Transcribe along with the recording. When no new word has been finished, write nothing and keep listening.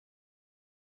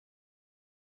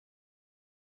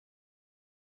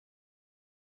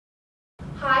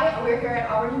We're here at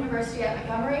Auburn University at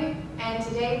Montgomery, and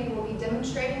today we will be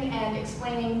demonstrating and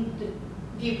explaining the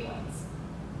viewpoints.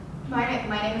 My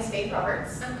name is Faith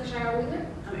Roberts. I'm Kashara Wheeler.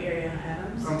 I'm Ariana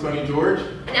Adams. I'm Tony George.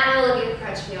 And I'm Olivia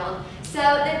Crutchfield. So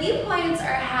the viewpoints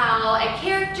are how a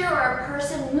character or a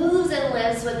person moves and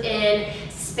lives within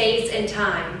space and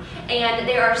time. And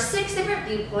there are 6 different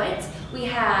viewpoints. We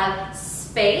have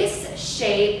space,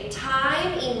 shape,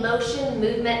 time, emotion,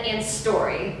 movement, and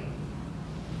story.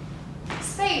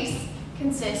 Space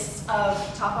consists of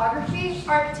topography,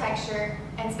 architecture,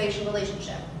 and spatial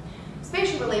relationship.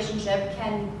 Spatial relationship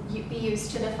can be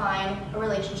used to define a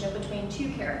relationship between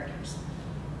 2 characters.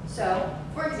 So,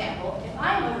 for example, if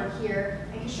I'm over here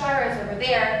and Kashara is over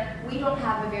there, we don't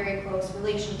have a very close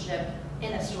relationship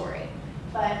in a story.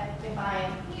 But if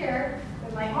I'm here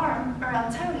with my arm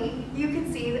around Tony, you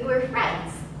can see that we're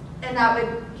friends, and that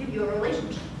would give you a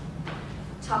relationship.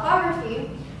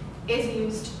 Topography is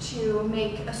used to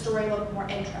make a story look more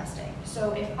interesting.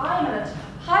 So if I'm at a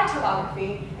high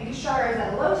topography and Kashara is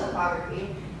at a low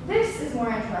topography, this is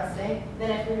more interesting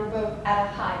than if we were both at a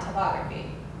high topography.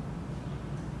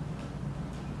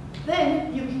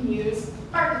 Then you can use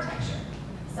architecture,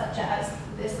 such as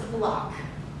this block.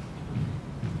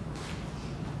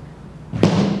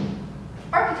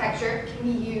 Architecture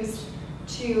can be used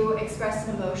to express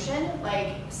an emotion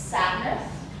like sadness,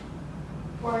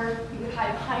 or you could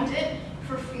hide behind it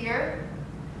for fear.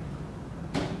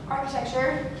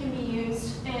 Architecture can be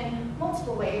used in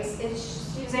multiple ways. It's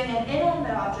just using an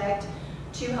inanimate object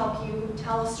to help you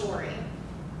tell a story.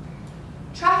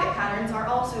 Traffic patterns are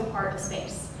also part of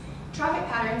space. Traffic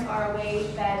patterns are a way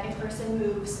that a person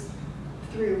moves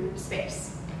through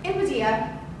space. In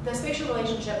Medea, the spatial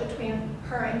relationship between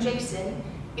her and Jason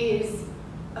is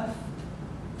a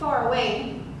far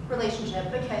away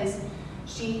relationship because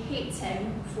she hates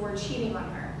him for cheating on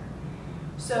her.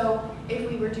 So if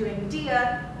we were doing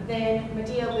Medea, then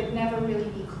Medea would never really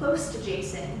be close to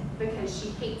Jason because she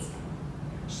hates him.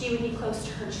 She would be close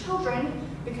to her children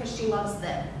because she loves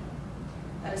them.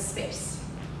 That is space.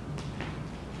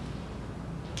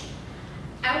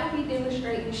 I will be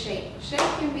demonstrating shape. Shape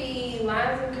can be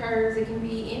lines and curves, it can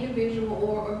be individual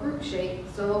or a group shape.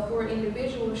 So for an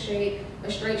individual shape,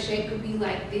 a straight shape could be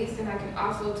like this, and I can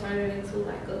also turn it into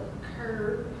like a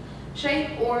curve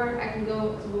shape, or I can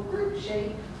go to a group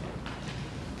shape.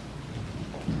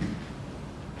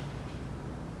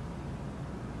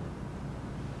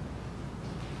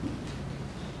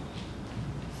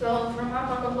 So for my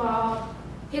monologue,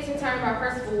 Hits and Turn by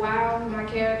Percival Wilde, my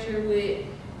character would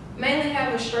mainly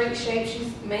have a straight shape.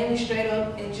 She's mainly straight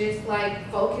up and just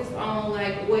like focused on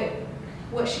like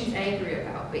what she's angry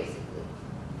about, basically.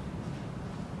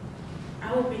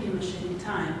 I will be demonstrating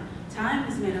time. Time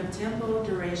is made of tempo,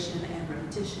 duration, and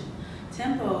repetition.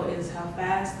 Tempo is how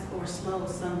fast or slow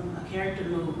a character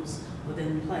moves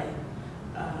within play.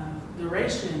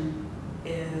 Duration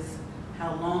is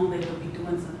how long they will be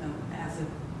doing something, as if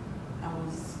I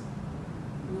was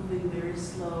moving very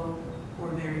slow or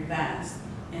very fast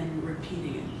and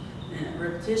repeating it. And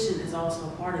repetition is also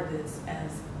a part of this,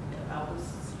 as I was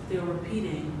still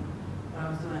repeating what I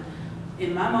was doing.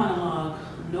 In my monologue,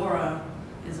 Nora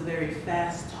is a very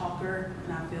fast talker,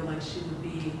 and I feel like she would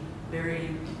be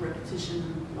very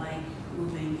repetition-like,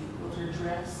 moving with her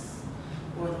dress,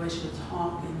 or the way she would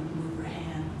talk and move her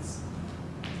hands.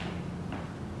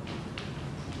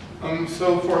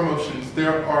 So for emotions,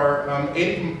 there are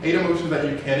 8 emotions that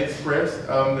you can express.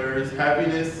 There is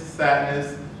happiness,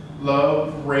 sadness,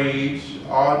 love, rage,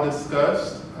 awe,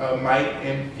 disgust, might,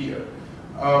 and fear.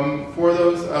 For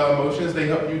those emotions, they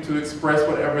help you to express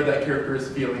whatever that character is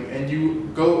feeling, and you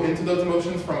go into those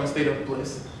emotions from a state of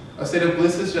bliss. A state of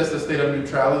bliss is just a state of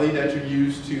neutrality that you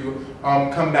use to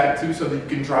come back to so that you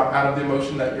can drop out of the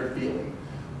emotion that you're feeling.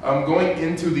 Going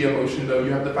into the emotion, though,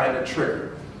 you have to find a trigger.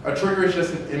 A trigger is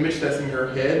just an image that's in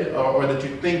your head or that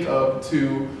you think of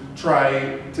to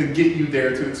try to get you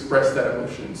there to express that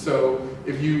emotion. So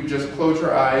if you just close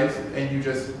your eyes and you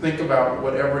just think about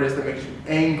whatever it is that makes you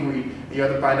angry, and you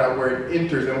have to find out where it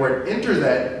enters, and where it enters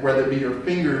at, whether it be your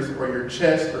fingers or your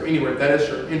chest or anywhere, that is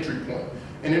your entry point.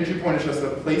 An entry point is just a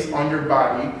place on your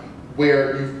body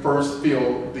where you first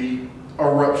feel the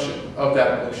eruption of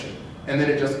that emotion. And then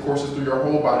it just courses through your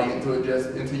whole body until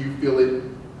you feel it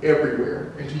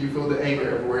everywhere, until you feel the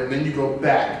anger everywhere, and then you go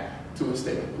back to a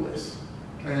state of bliss.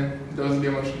 And those are the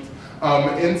emotions.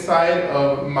 Inside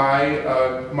of my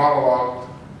monologue,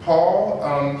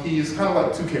 Paul, he is kind of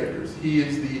like 2 characters. He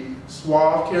is the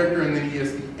suave character, and then he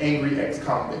is the angry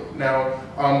ex-convict. Now,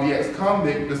 the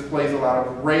ex-convict displays a lot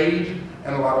of rage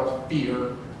and a lot of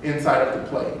fear inside of the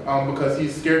play because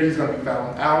he's scared he's going to be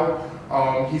found out.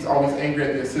 He's always angry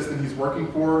at the assistant he's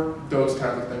working for, those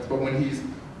kinds of things. But when he's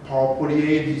Paul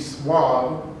Poitier, he's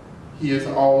suave, he is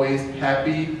always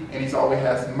happy, and he's always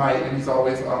has might, and he's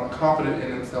always confident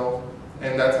in himself,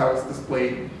 and that's how it's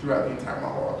displayed throughout the entire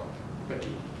monologue. Thank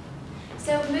you.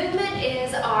 So movement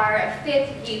is our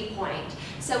fifth viewpoint.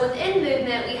 So within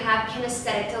movement, we have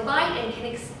kinesthetic delight and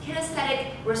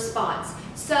kinesthetic response.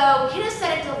 So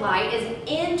kinesthetic delight is an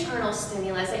internal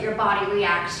stimulus that your body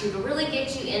reacts to really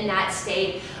get you in that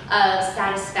state of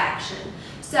satisfaction.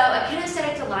 So a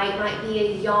kinesthetic delight might be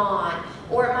a yawn,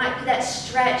 or it might be that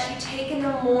stretch you take in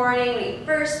the morning when you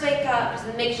first wake up because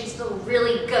it makes you feel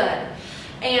really good.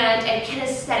 And a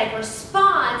kinesthetic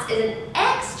response is an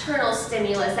external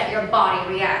stimulus that your body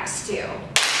reacts to.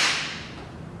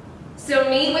 So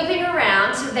me whipping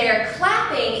around to their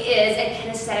clapping is a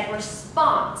kinesthetic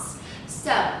response.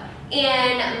 So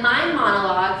in my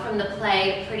monologue from the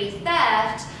play Pretty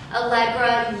Theft,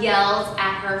 Allegra yells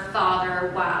at her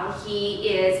father while he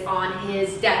is on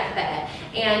his deathbed.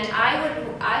 And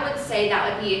I would say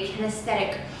that would be a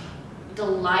kinesthetic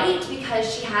delight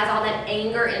because she has all that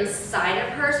anger inside of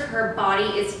her, so her body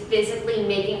is physically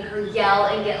making her yell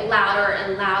and get louder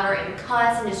and louder and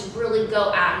cuss and just really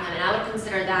go at him. And I would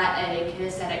consider that a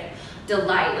kinesthetic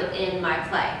delight within my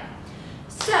play.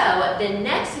 So the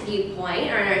next viewpoint,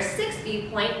 or our sixth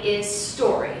viewpoint, is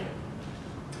story.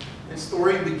 And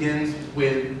story begins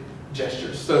with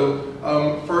gestures. So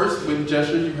first, with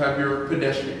gestures, you have your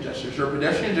pedestrian gestures. Your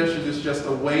pedestrian gestures is just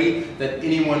a way that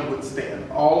anyone would stand.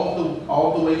 All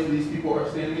of the ways these people are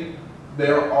standing,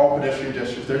 they're all pedestrian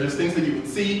gestures. They're just things that you would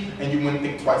see and you wouldn't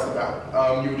think twice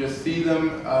about. You would just see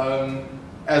them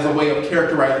as a way of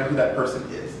characterizing who that person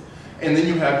is. And then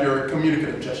you have your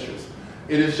communicative gestures.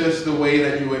 It is just the way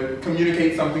that you would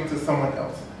communicate something to someone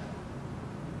else.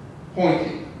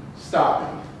 Pointing,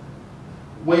 stopping,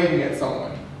 waving at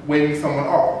someone, waving someone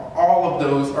off. All of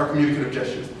those are communicative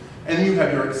gestures. And then you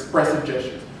have your expressive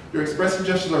gestures. Your expressive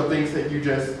gestures are things that you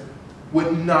just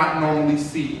would not normally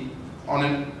see in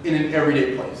an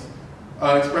everyday place.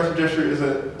 Expressive gesture is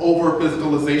an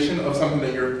over-physicalization of something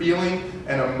that you're feeling,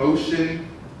 and emotion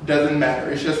doesn't matter.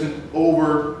 It's just an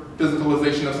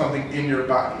over-physicalization of something in your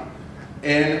body.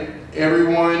 And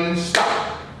everyone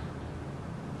stop.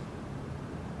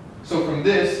 So from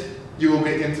this, you will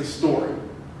get into story.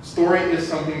 Story is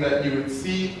something that you would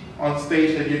see on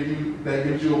stage that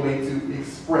gives you a way to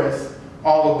express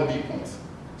all of the viewpoints.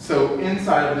 So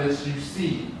inside of this, you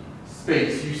see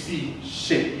space, you see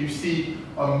shape, you see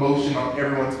emotion on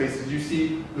everyone's faces, you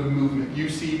see the movement, you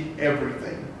see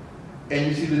everything, and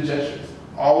you see the gestures.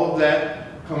 All of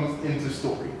that comes into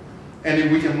story. And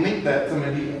if we can link that to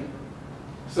Medea.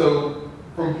 So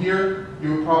from here,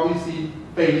 you will probably see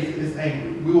Faith is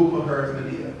angry. We will put her as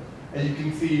Medea. And you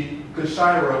can see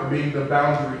Kashira being the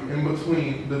boundary in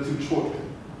between the two children,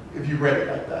 if you read it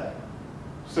like that.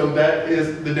 So that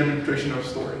is the demonstration of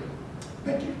story.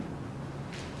 Thank you.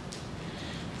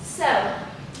 So,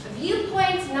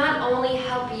 viewpoints not only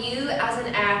help you as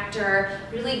an actor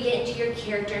really get into your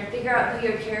character and figure out who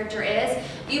your character is,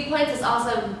 viewpoints is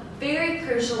also very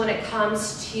crucial when it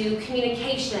comes to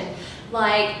communication,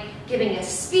 like giving a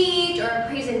speech or a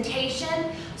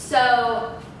presentation.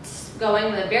 So,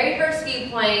 going with the very first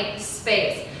viewpoint,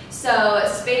 space. So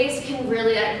space can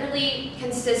really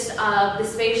consist of the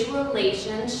spatial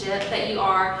relationship that you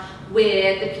are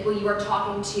with the people you are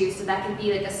talking to. So that could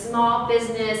be like a small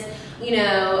business,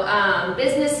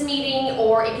 business meeting,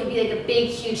 or it could be like a big,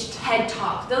 huge TED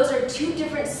Talk. Those are two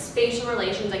different spatial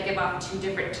relations that give off two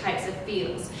different types of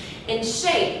feels. And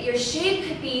shape, your shape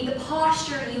could be the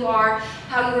posture you are,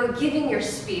 how you are giving your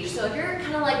speech. So if you're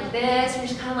kind of like this, and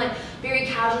just kind of like very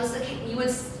casual, you would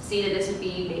see that this would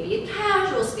be maybe a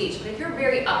casual speech. But if you're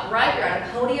very upright, you're at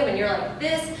a podium and you're like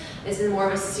this is more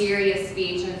of a serious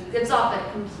speech, and it gives off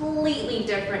a completely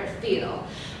different feel.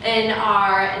 And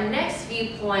our next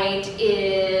viewpoint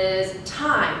is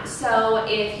time. So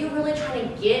if you're really trying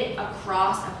to get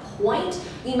across a point,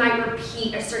 you might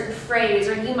repeat a certain phrase,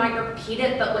 or you might repeat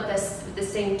it but with the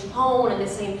same tone and the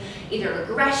same either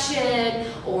aggression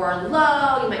or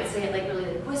low. You might say it like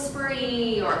really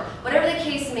whispery, or whatever the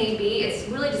case may be. It's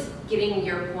really just getting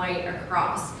your point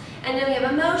across. And then we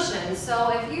have emotion. So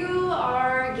if you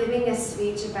are giving a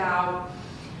speech about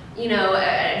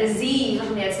a disease or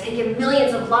something that's taken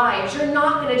millions of lives, you're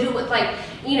not going to do it with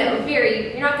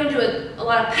you're not going to do a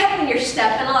lot of pep in your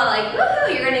step and a lot of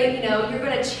woohoo. You're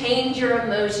going to change your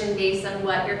emotion based on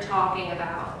what you're talking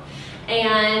about.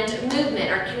 And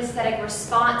movement or kinesthetic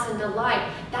response and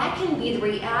delight, that can be the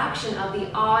reaction of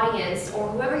the audience or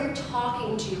whoever you're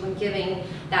talking to when giving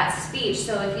that speech.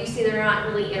 So if you see they're not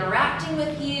really interacting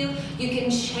with you, you can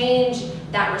change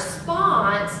that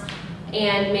response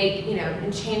and make,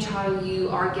 and change how you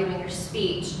are giving your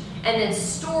speech. And then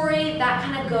story, that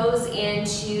kind of goes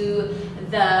into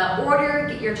the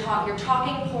order, your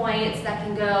talking points that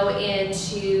can go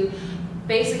into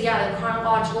basically, the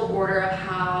chronological order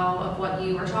of what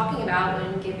you were talking about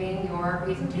when giving your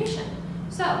presentation.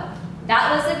 So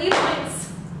that was the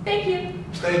Viewpoints. Thank you.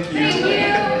 Thank you. Thank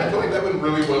you. I feel like that went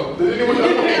really well. Did anyone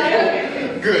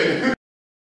else? Good.